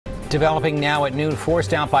Developing now at noon,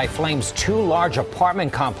 forced out by flames, two large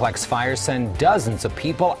apartment complex fires send dozens of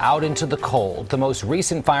people out into the cold. The most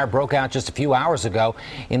recent fire broke out just a few hours ago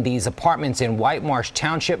in these apartments in Whitemarsh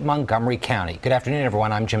Township, Montgomery County. Good afternoon,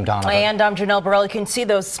 everyone. I'm Jim Donovan. And I'm Janelle Burrell. You can see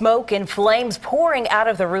those smoke and flames pouring out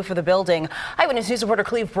of the roof of the building. Eyewitness News reporter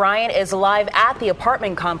Cleve Bryan is live at the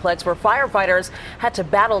apartment complex where firefighters had to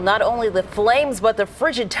battle not only the flames but the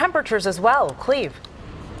frigid temperatures as well. Cleve.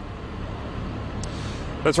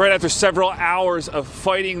 That's right. After several hours of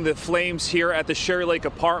fighting the flames here at the Sherry Lake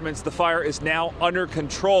Apartments, the fire is now under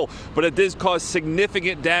control, but it did cause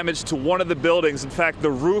significant damage to one of the buildings. In fact,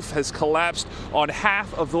 the roof has collapsed on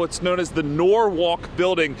half of what's known as the Norwalk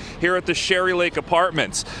building here at the Sherry Lake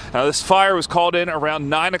Apartments. Now, this fire was called in around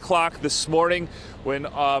 9 o'clock this morning. When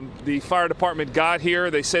the fire department got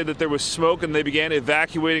here, they said that there was smoke and they began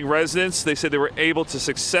evacuating residents. They said they were able to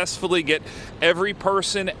successfully get every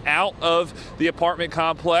person out of the apartment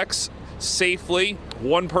complex safely.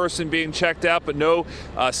 One person being checked out, but no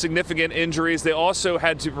significant injuries. They also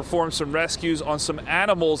had to perform some rescues on some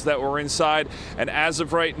animals that were inside. And as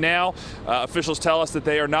of right now, officials tell us that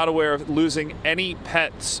they are not aware of losing any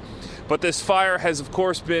pets. But this fire has, of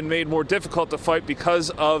course, been made more difficult to fight because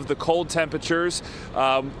of the cold temperatures,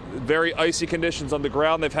 very icy conditions on the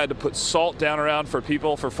ground. They've had to put salt down around for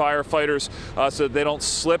people, for firefighters, so that they don't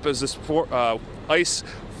slip as this ice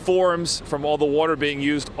forms from all the water being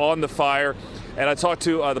used on the fire. And I talked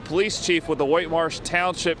to the police chief with the Whitemarsh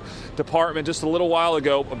Township Department just a little while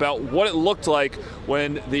ago about what it looked like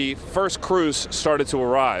when the first crews started to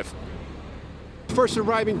arrive. First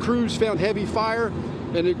arriving crews found heavy fire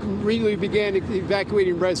and it immediately began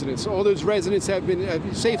evacuating residents. All those residents have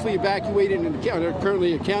been safely evacuated and are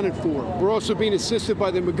currently accounted for. We're also being assisted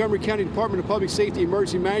by the Montgomery County Department of Public Safety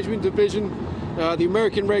Emergency Management Division, the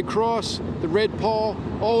American Red Cross, the Red Paw.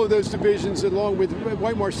 All of those divisions, along with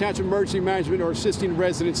Whitemarsh Township Emergency Management, are assisting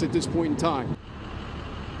residents at this point in time.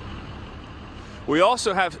 We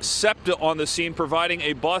also have SEPTA on the scene providing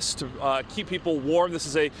a bus to keep people warm. This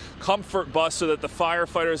is a comfort bus so that the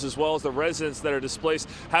firefighters as well as the residents that are displaced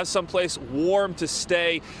have someplace warm to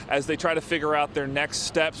stay as they try to figure out their next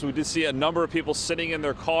steps. We did see a number of people sitting in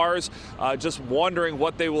their cars just wondering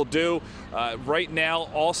what they will do. Right now,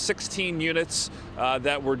 all 16 units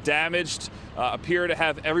that were damaged appear to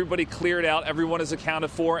have everybody cleared out. Everyone is accounted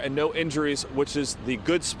for and no injuries, which is the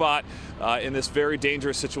good spot in this very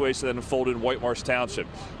dangerous situation that unfolded in Whitemarsh Township.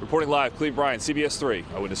 Reporting live, Cleve Bryan, CBS 3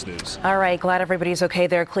 Eyewitness News. All right, glad everybody's okay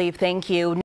there, Cleve. Thank you.